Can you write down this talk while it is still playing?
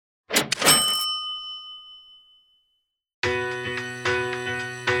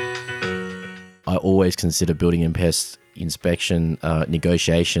I always consider building and pest inspection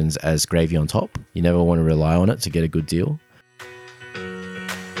negotiations as gravy on top. You never want to rely on it to get a good deal.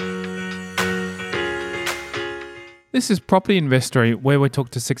 This is Property Investory, where we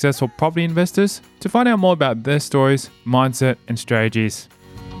talk to successful property investors to find out more about their stories, mindset, and strategies.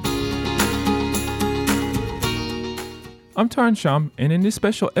 I'm Tyrone Shum, and in this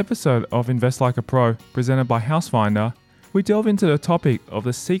special episode of Invest Like a Pro, presented by Housefinder, we delve into the topic of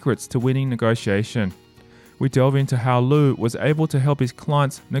the secrets to winning negotiation. We delve into how Lou was able to help his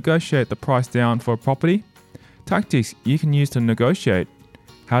clients negotiate the price down for a property, tactics you can use to negotiate,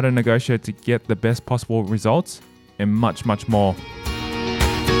 how to negotiate to get the best possible results, and much, much more.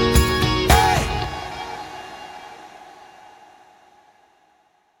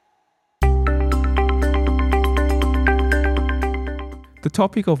 The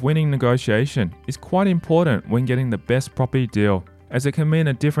topic of winning negotiation is quite important when getting the best property deal, as it can mean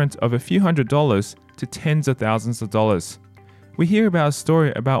a difference of a few $100s to tens of thousands of dollars. We hear about a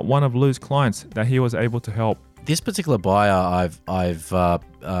story about one of Lou's clients that he was able to help. This particular buyer,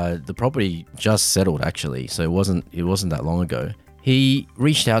 the property just settled actually, so it wasn't that long ago. He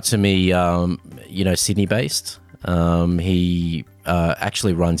reached out to me, Sydney based. He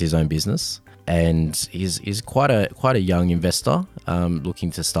actually runs his own business, and he's quite a young investor,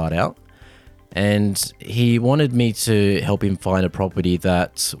 looking to start out. And he wanted me to help him find a property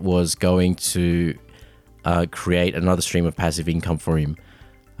that was going to create another stream of passive income for him,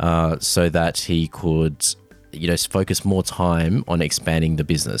 so that he could focus more time on expanding the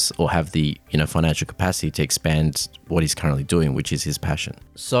business, or have the financial capacity to expand what he's currently doing, which is his passion.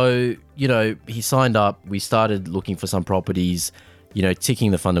 So he signed up. We started looking for some properties,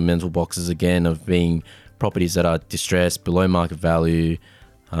 ticking the fundamental boxes again of being properties that are distressed, below market value,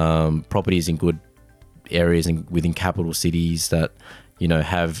 properties in good areas and within capital cities that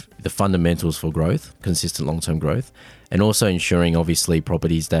have the fundamentals for growth, consistent long-term growth, and also ensuring obviously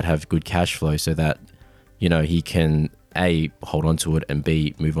properties that have good cash flow so that he can A, hold on to it, and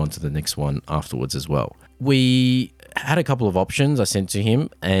B, move on to the next one afterwards as well. We had a couple of options I sent to him,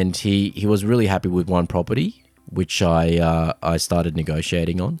 and he was really happy with one property, which I started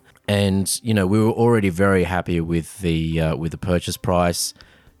negotiating on. And, we were already very happy with the purchase price.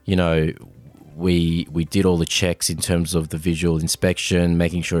 We did all the checks in terms of the visual inspection,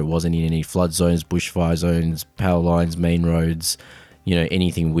 making sure it wasn't in any flood zones, bushfire zones, power lines, main roads,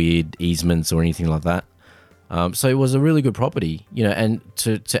 anything weird, easements or anything like that. So it was a really good property, and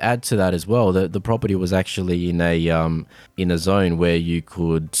to add to that as well, the property was actually in a zone where you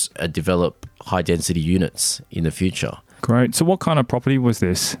could develop high density units in the future. Great. So what kind of property was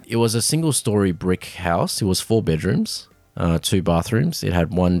this? It was a single story brick house. It was 4 bedrooms, 2 bathrooms. It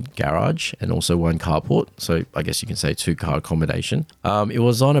had 1 garage and also 1 carport. So I guess you can say 2 car accommodation. It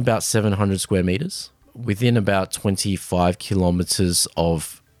was on about 700 square meters, within about 25 kilometers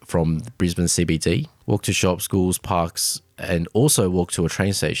from Brisbane CBD. Walk to shops, schools, parks, and also walk to a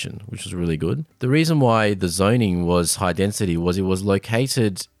train station, which was really good. The reason why the zoning was high density was it was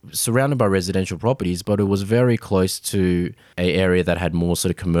located surrounded by residential properties, but it was very close to an area that had more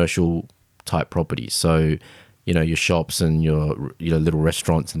sort of commercial type properties. So, your shops and your little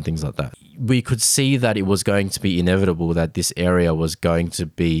restaurants and things like that. We could see that it was going to be inevitable that this area was going to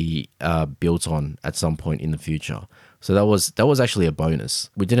be built on at some point in the future. So that was actually a bonus.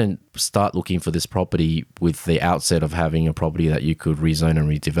 We didn't start looking for this property with the outset of having a property that you could rezone and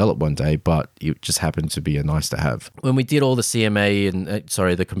redevelop one day, but it just happened to be a nice to have. When we did all the CMA and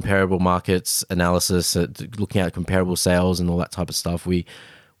the comparable markets analysis, looking at comparable sales and all that type of stuff, we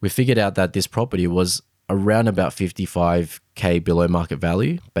figured out that this property was around about 55k below market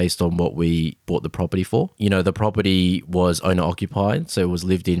value based on what we bought the property for. The property was owner occupied, so it was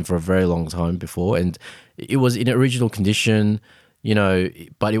lived in for a very long time before, and it was in original condition,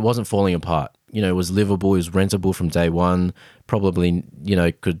 but it wasn't falling apart. It was livable, it was rentable from day one, probably,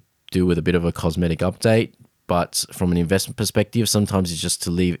 could do with a bit of a cosmetic update. But from an investment perspective, sometimes it's just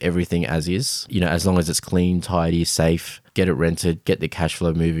to leave everything as is, as long as it's clean, tidy, safe, get it rented, get the cash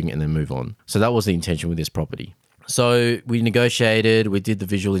flow moving, and then move on. So that was the intention with this property. So we negotiated, we did the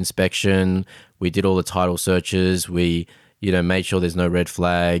visual inspection, we did all the title searches, we, made sure there's no red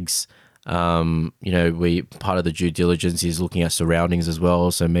flags. Part of the due diligence is looking at surroundings as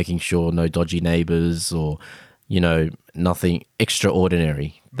well. So making sure no dodgy neighbors or, nothing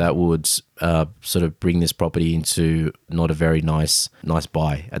extraordinary that would sort of bring this property into not a very nice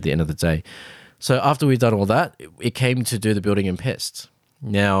buy at the end of the day. So after we've done all that, it came to do the building and pest.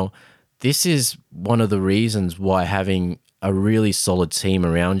 Now, this is one of the reasons why having a really solid team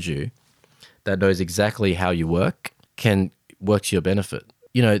around you that knows exactly how you work can work to your benefit.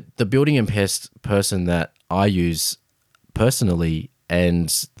 the building and pest person that I use personally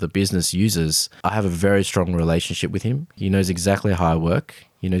and the business uses, I have a very strong relationship with him. He knows exactly how I work.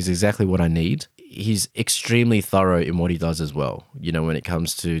 He knows exactly what I need. He's extremely thorough in what he does as well, when it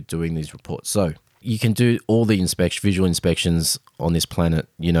comes to doing these reports. So you can do all the visual inspections on this planet,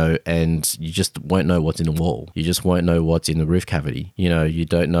 and you just won't know what's in the wall. You just won't know what's in the roof cavity. You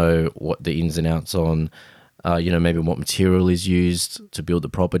don't know what the ins and outs on, maybe what material is used to build the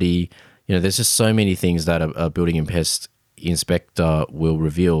property. There's just so many things that a building and pest inspector will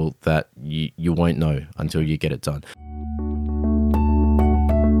reveal that you won't know until you get it done.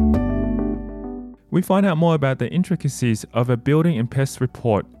 We find out more about the intricacies of a building and pest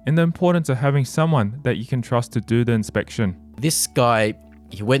report and the importance of having someone that you can trust to do the inspection. This guy,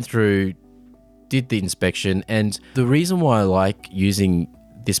 he went through, did the inspection, and the reason why I like using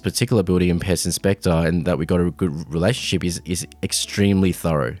this particular building and pest inspector and that we got a good relationship is extremely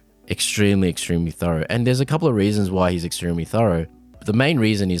thorough. Extremely thorough. And there's a couple of reasons why he's extremely thorough. The main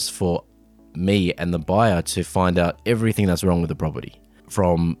reason is for me and the buyer to find out everything that's wrong with the property.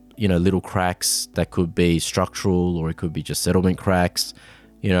 From, little cracks that could be structural or it could be just settlement cracks,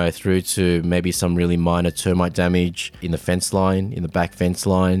 through to maybe some really minor termite damage in the fence line, in the back fence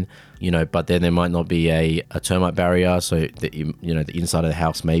line, but then there might not be a termite barrier. So, the inside of the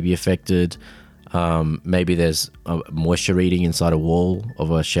house may be affected. Maybe there's a moisture reading inside a wall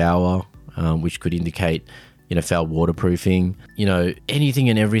of a shower, which could indicate, foul waterproofing, anything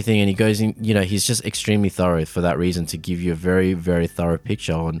and everything. And he goes in, he's just extremely thorough for that reason, to give you a very, very thorough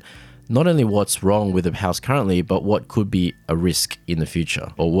picture on not only what's wrong with the house currently, but what could be a risk in the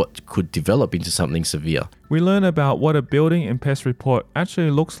future or what could develop into something severe. We learn about what a building and pest report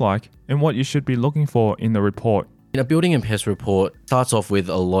actually looks like and what you should be looking for in the report. A building and pest report starts off with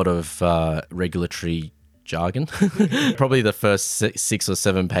a lot of regulatory jargon. Probably the first 6 or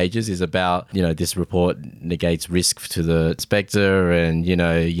 7 pages is about, this report negates risk to the inspector and, you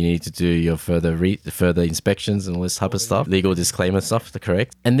need to do your further inspections and all this type of stuff. Legal disclaimer stuff,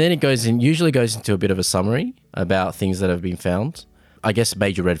 correct. And then it usually goes into a bit of a summary about things that have been found. I guess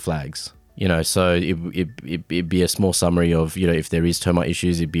major red flags. So it'd be a small summary of, if there is termite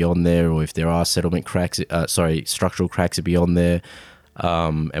issues, it'd be on there, or if there are settlement cracks, structural cracks, it'd be on there,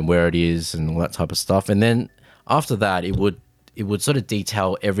 and where it is and all that type of stuff. And then after that, it would sort of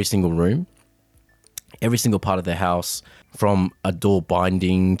detail every single room, every single part of the house, from a door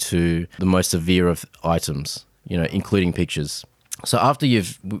binding to the most severe of items, including pictures. So after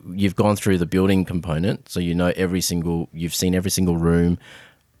you've gone through the building component, so you've seen every single room,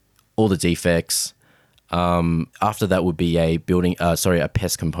 all the defects. After that would be a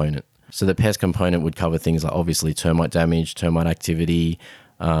pest component. So the pest component would cover things like obviously termite damage, termite activity,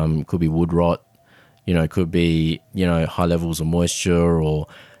 could be wood rot, could be, high levels of moisture or,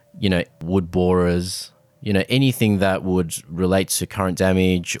 wood borers, anything that would relate to current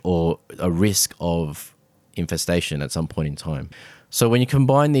damage or a risk of infestation at some point in time. So when you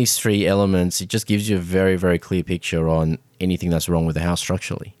combine these 3 elements, it just gives you a very, very clear picture on anything that's wrong with the house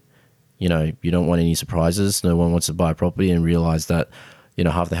structurally. You don't want any surprises. No one wants to buy a property and realize that,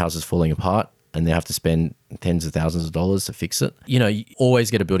 half the house is falling apart and they have to spend tens of thousands of dollars to fix it. You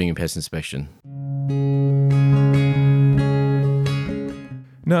always get a building and pest inspection.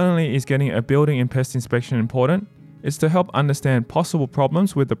 Not only is getting a building and pest inspection important, it's to help understand possible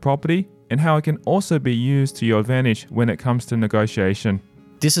problems with the property and how it can also be used to your advantage when it comes to negotiation.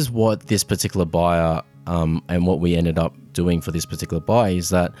 This is what this particular buyer and what we ended up doing for this particular buyer is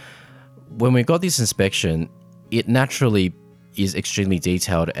that when we got this inspection, it naturally is extremely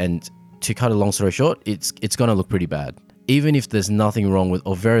detailed, and to cut a long story short, it's going to look pretty bad. Even if there's nothing wrong with,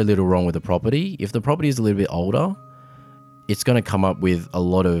 or very little wrong with the property, if the property is a little bit older, it's going to come up with a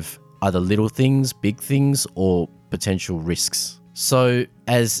lot of either little things, big things, or potential risks. So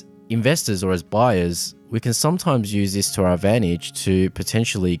as investors or as buyers, we can sometimes use this to our advantage to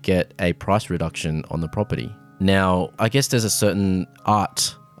potentially get a price reduction on the property. Now, I guess there's a certain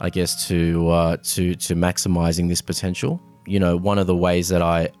art, I guess, to maximizing this potential. One of the ways that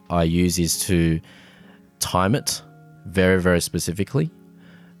I use is to time it very, very specifically.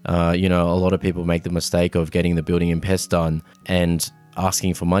 A lot of people make the mistake of getting the building and pest done and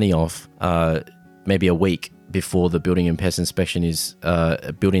asking for money off maybe a week before the building and pest inspection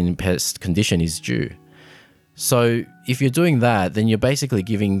building and pest condition is due. So if you're doing that, then you're basically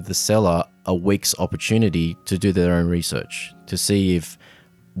giving the seller a week's opportunity to do their own research, to see if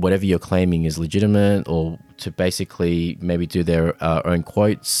whatever you're claiming is legitimate, or to basically maybe do their own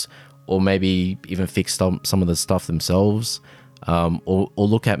quotes, or maybe even fix some of the stuff themselves, or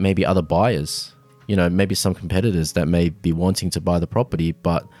look at maybe other buyers maybe some competitors that may be wanting to buy the property,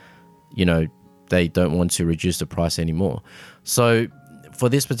 but, they don't want to reduce the price anymore. So for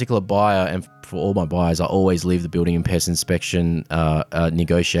this particular buyer and for all my buyers, I always leave the building and pest inspection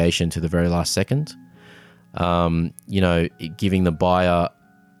negotiation to the very last second. Giving the buyer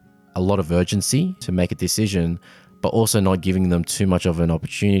a lot of urgency to make a decision, but also not giving them too much of an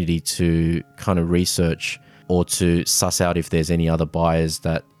opportunity to kind of research or to suss out if there's any other buyers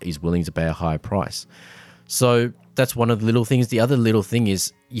that is willing to pay a higher price. So that's one of the little things. The other little thing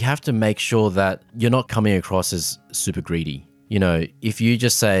is you have to make sure that you're not coming across as super greedy. If you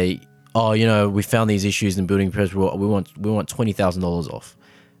just say, oh, we found these issues in building permits, we want $20,000 off,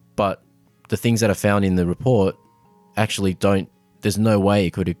 but the things that are found in the report actually there's no way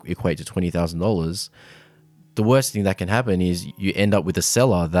it could equate to $20,000. The worst thing that can happen is you end up with a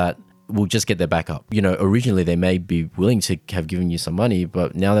seller that will just get their back up. Originally they may be willing to have given you some money,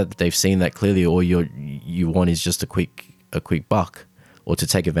 but now that they've seen that clearly all you want is just a quick buck or to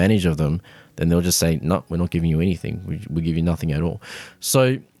take advantage of them, then they'll just say, no, we're not giving you anything. We'll give you nothing at all.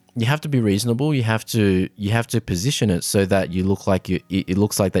 So you have to be reasonable. You have to position it so that it looks like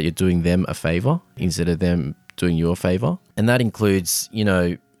that you're doing them a favor instead of them doing you a favor. And that includes,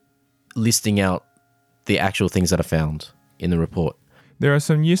 listing out the actual things that are found in the report. There are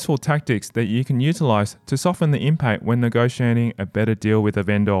some useful tactics that you can utilize to soften the impact when negotiating a better deal with a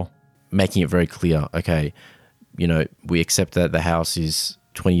vendor. Making it very clear, okay, we accept that the house is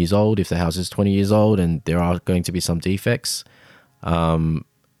 20 years old. If the house is 20 years old and there are going to be some defects, some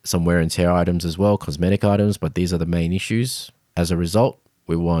wear and tear items as well, cosmetic items, but these are the main issues. As a result,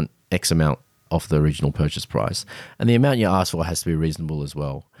 we want X amount off the original purchase price. And the amount you ask for has to be reasonable as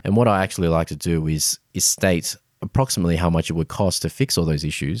well. And what I actually like to do is state approximately how much it would cost to fix all those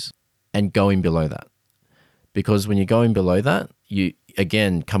issues and going below that. Because when you're going below that, you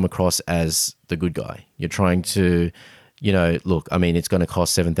again come across as the good guy. You're trying to, look, it's going to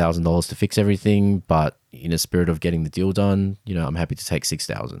cost $7,000 to fix everything, but in a spirit of getting the deal done, I'm happy to take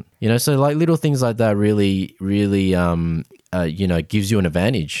 $6,000. So like little things like that really, gives you an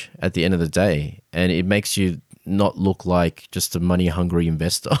advantage at the end of the day. And it makes you not look like just a money-hungry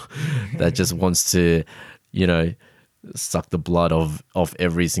investor that just wants to, suck the blood of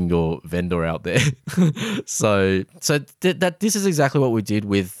every single vendor out there. So this is exactly what we did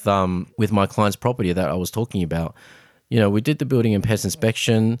with my client's property that I was talking about. We did the building and pest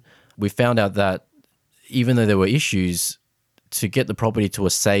inspection. We found out that even though there were issues, to get the property to a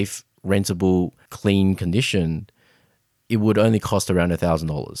safe, rentable, clean condition, it would only cost around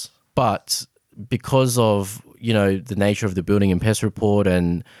 $1,000. But because of, the nature of the building and pest report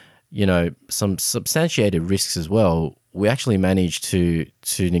and, some substantiated risks as well, we actually managed to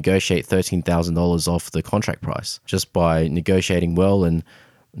negotiate $13,000 off the contract price just by negotiating well and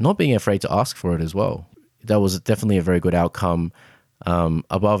not being afraid to ask for it as well. That was definitely a very good outcome,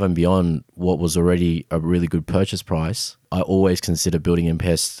 above and beyond what was already a really good purchase price. I always consider building and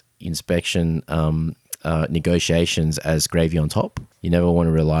pest inspection negotiations as gravy on top. You never want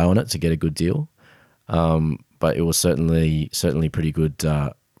to rely on it to get a good deal, but it was certainly pretty good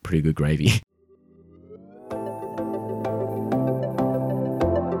gravy.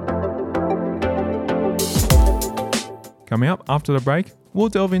 Coming up after the break, we'll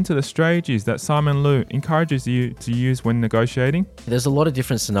delve into the strategies that Simon Liu encourages you to use when negotiating. There's a lot of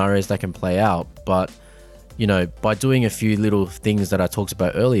different scenarios that can play out, but by doing a few little things that I talked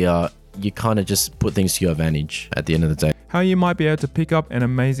about earlier, you kind of just put things to your advantage at the end of the day. How you might be able to pick up an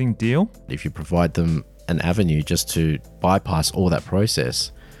amazing deal. If you provide them an avenue just to bypass all that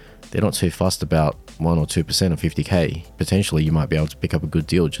process, they're not too fussed about 1 or 2% of 50K. Potentially, you might be able to pick up a good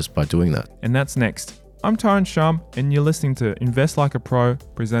deal just by doing that. And that's next. I'm Tyron Shum, and you're listening to Invest Like a Pro,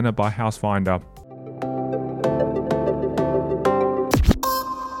 presented by Housefinder.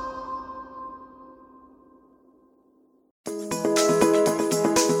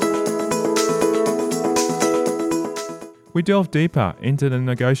 We delve deeper into the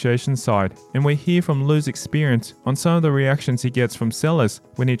negotiation side, and we hear from Liu's experience on some of the reactions he gets from sellers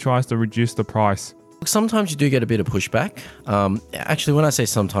when he tries to reduce the price. Sometimes you do get a bit of pushback. Actually, when I say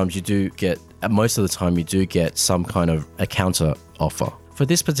sometimes, most of the time you do get some kind of a counter offer. For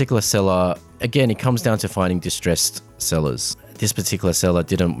this particular seller, again, it comes down to finding distressed sellers. This particular seller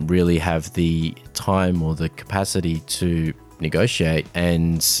didn't really have the time or the capacity to negotiate,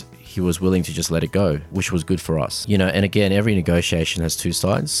 and he was willing to just let it go, which was good for us. And again, every negotiation has two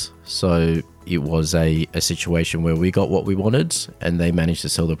sides. So it was a situation where we got what we wanted and they managed to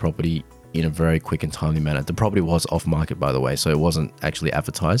sell the property in a very quick and timely manner. The property was off market, by the way, so it wasn't actually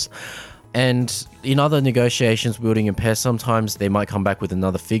advertised. And in other negotiations, building and pest, sometimes they might come back with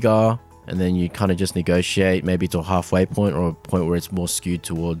another figure and then you kind of just negotiate maybe to a halfway point or a point where it's more skewed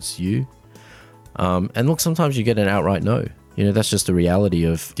towards you. And look, sometimes you get an outright no. That's just the reality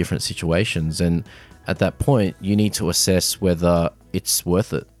of different situations. And at that point, you need to assess whether it's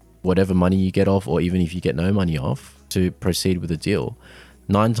worth it, whatever money you get off, or even if you get no money off, to proceed with the deal.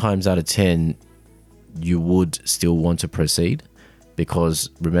 9 times out of 10, you would still want to proceed, because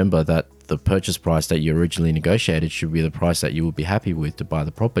remember that the purchase price that you originally negotiated should be the price that you would be happy with to buy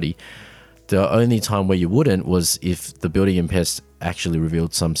the property. The only time where you wouldn't was if the building and pest actually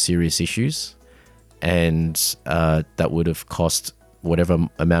revealed some serious issues, and that would have cost whatever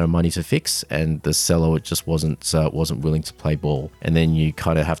amount of money to fix, and the seller just wasn't willing to play ball. And then you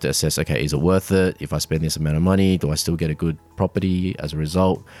kind of have to assess, okay, is it worth it? If I spend this amount of money, do I still get a good property as a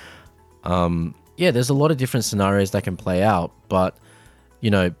result? There's a lot of different scenarios that can play out, but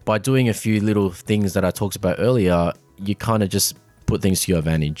by doing a few little things that I talked about earlier, you kind of just put things to your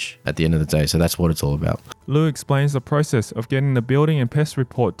advantage at the end of the day. So that's what it's all about. Lou explains the process of getting the building and pest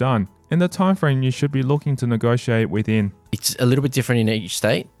report done and the timeframe you should be looking to negotiate within. It's a little bit different in each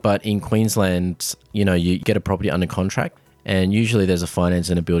state, but in Queensland, you get a property under contract, and usually there's a finance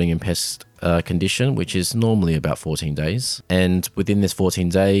and a building and pest condition, which is normally about 14 days. And within this 14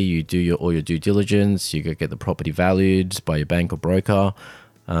 day, you do all your due diligence. You go get the property valued by your bank or broker.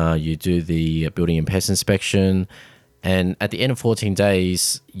 You do the building and pest inspection. And at the end of 14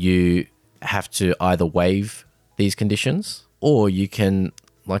 days, you have to either waive these conditions, or you can,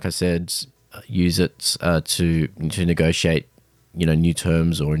 like I said, use it to negotiate, new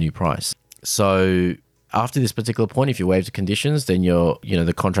terms or a new price. So after this particular point, if you waive the conditions, then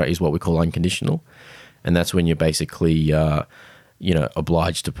the contract is what we call unconditional, and that's when you're basically,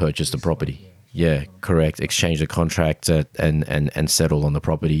 obliged to purchase the property. Yeah, correct. Exchange the contract and settle on the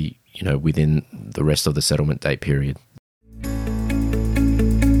property, within the rest of the settlement date period.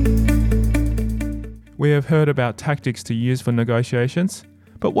 We have heard about tactics to use for negotiations,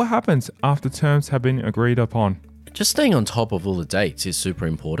 but what happens after terms have been agreed upon? Just staying on top of all the dates is super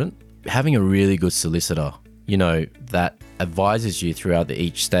important. Having a really good solicitor, that advises you throughout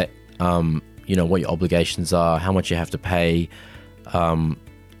each step, what your obligations are, how much you have to pay,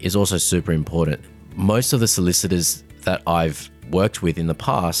 is also super important. Most of the solicitors that I've worked with in the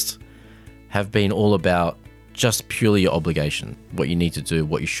past have been all about just purely your obligation, what you need to do,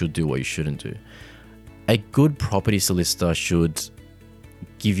 what you should do, what you shouldn't do. A good property solicitor should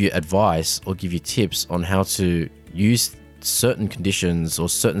give you advice or give you tips on how to use certain conditions or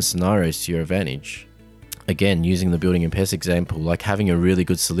certain scenarios to your advantage. Again, using the building and pest example, like having a really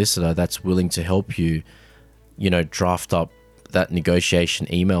good solicitor that's willing to help you, draft up that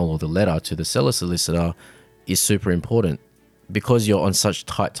negotiation email or the letter to the seller solicitor is super important. Because you're on such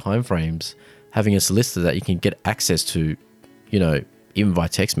tight timeframes, having a solicitor that you can get access to, even by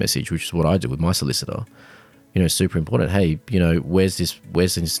text message, which is what I do with my solicitor, super important. Hey, where's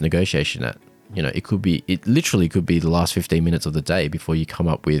this negotiation at? It literally could be the last 15 minutes of the day before you come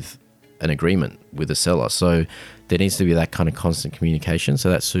up with an agreement with the seller. So there needs to be that kind of constant communication. So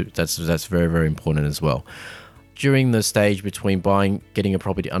that's very, very important as well. During the stage between getting a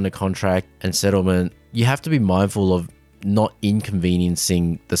property under contract and settlement, you have to be mindful of not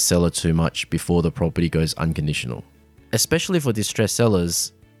inconveniencing the seller too much before the property goes unconditional. Especially for distressed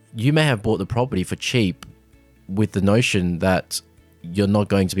sellers, you may have bought the property for cheap with the notion that you're not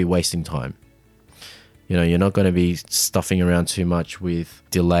going to be wasting time. You're not going to be stuffing around too much with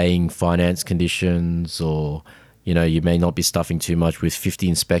delaying finance conditions, or, you may not be stuffing too much with 50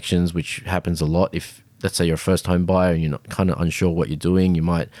 inspections, which happens a lot. If, let's say, you're a first home buyer and you're not kind of unsure what you're doing, you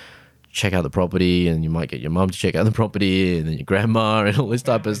might check out the property, and you might get your mum to check out the property, and then your grandma and all this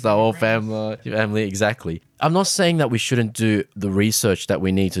type of stuff, all family, exactly. I'm not saying that we shouldn't do the research that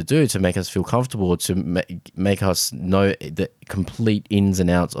we need to do to make us feel comfortable, to make us know the complete ins and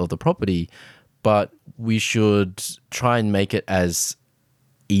outs of the property, but we should try and make it as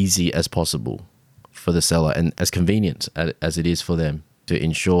easy as possible for the seller and as convenient as it is for them, to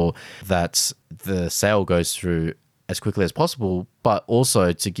ensure that the sale goes through as quickly as possible, but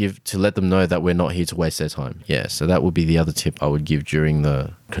also to let them know that we're not here to waste their time. Yeah, so that would be the other tip I would give during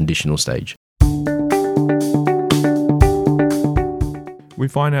the conditional stage. We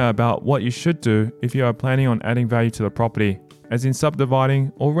find out about what you should do if you are planning on adding value to the property, as in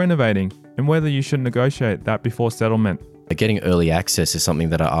subdividing or renovating, and whether you should negotiate that before settlement. Getting early access is something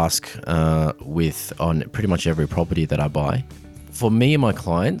that I ask on pretty much every property that I buy. For me and my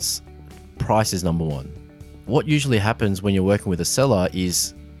clients, price is number one. What usually happens when you're working with a seller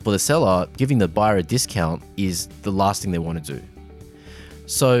is, for the seller, giving the buyer a discount is the last thing they want to do.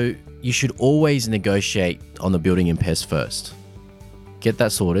 So you should always negotiate on the building and pest first. get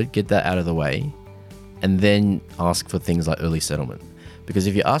that sorted, get that out of the way, and then ask for things like early settlement. Because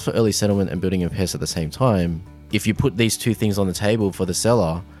if you ask for early settlement and building and pest at the same time, if you put these two things on the table for the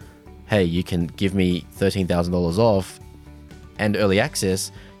seller, hey, you can give me $13,000 off and early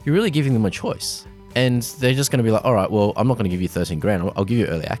access, you're really giving them a choice. And they're just going to be like, all right, well, I'm not going to give you 13 grand. I'll give you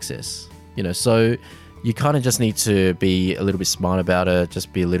early access. So you kind of just need to be a little bit smart about it.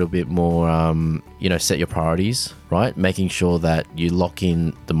 Just be a little bit more, set your priorities, right? Making sure that you lock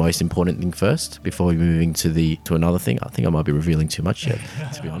in the most important thing first before you're moving to another thing. I think I might be revealing too much here,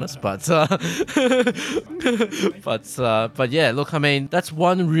 to be honest. But yeah, look, I mean, that's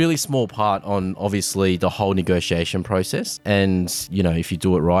one really small part on obviously the whole negotiation process. And, if you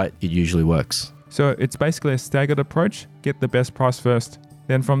do it right, it usually works. So it's basically a staggered approach. Get the best price first.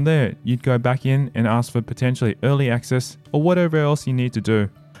 Then from there, you'd go back in and ask for potentially early access or whatever else you need to do.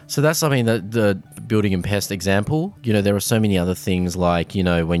 So that's something that the building and pest example, there are so many other things like,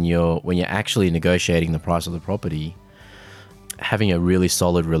 when you're actually negotiating the price of the property, having a really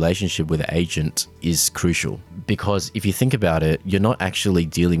solid relationship with the agent is crucial. Because if you think about it, you're not actually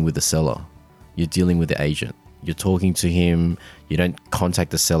dealing with the seller. You're dealing with the agent. You're talking to him. You don't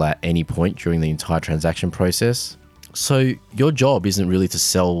contact the seller at any point during the entire transaction process. So your job isn't really to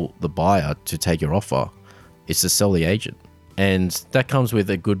sell the buyer to take your offer. It's to sell the agent. And that comes with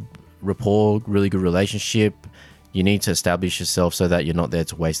a good rapport, really good relationship. You need to establish yourself so that you're not there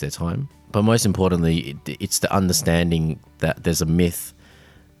to waste their time. But most importantly, it's the understanding that there's a myth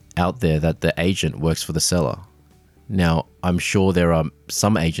out there that the agent works for the seller. Now, I'm sure there are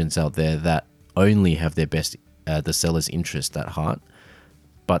some agents out there that only have the seller's interest at heart.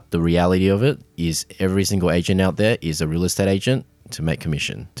 But the reality of it is every single agent out there is a real estate agent to make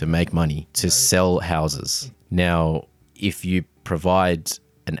commission, to make money, to sell houses. Now, if you provide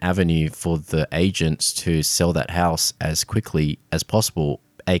an avenue for the agents to sell that house as quickly as possible,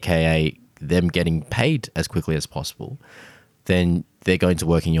 aka them getting paid as quickly as possible, then they're going to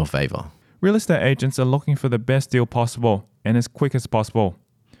work in your favor. Real estate agents are looking for the best deal possible and as quick as possible.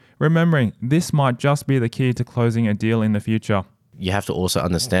 Remembering, this might just be the key to closing a deal in the future. You have to also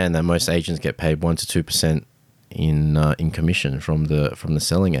understand that most agents get paid 1% to 2% in commission from the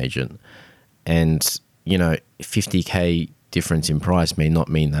selling agent, and 50K difference in price may not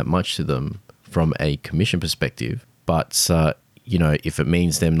mean that much to them from a commission perspective, but if it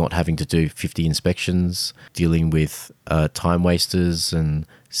means them not having to do 50 inspections, dealing with time wasters and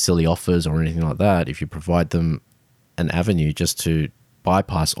silly offers or anything like that, if you provide them an avenue just to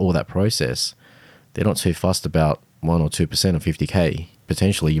bypass all that process, they're not too fussed about 1 or 2% of 50K.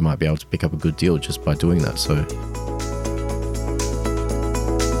 Potentially, you might be able to pick up a good deal just by doing that. So,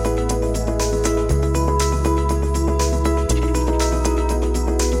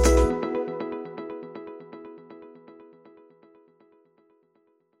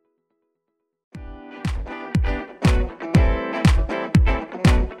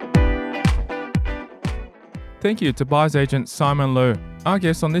 thank you to buyer's agent Simon Liu, our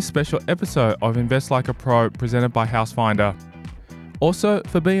guest on this special episode of Invest Like a Pro presented by Housefinder. Also,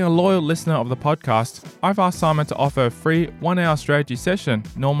 for being a loyal listener of the podcast, I've asked Simon to offer a free 1-hour strategy session,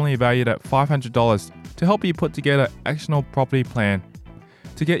 normally valued at $500, to help you put together an actionable property plan.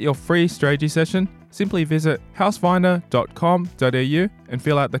 To get your free strategy session, simply visit housefinder.com.au and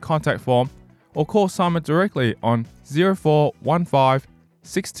fill out the contact form, or call Simon directly on 0415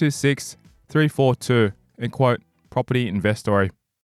 626 342 and quote Property Investory.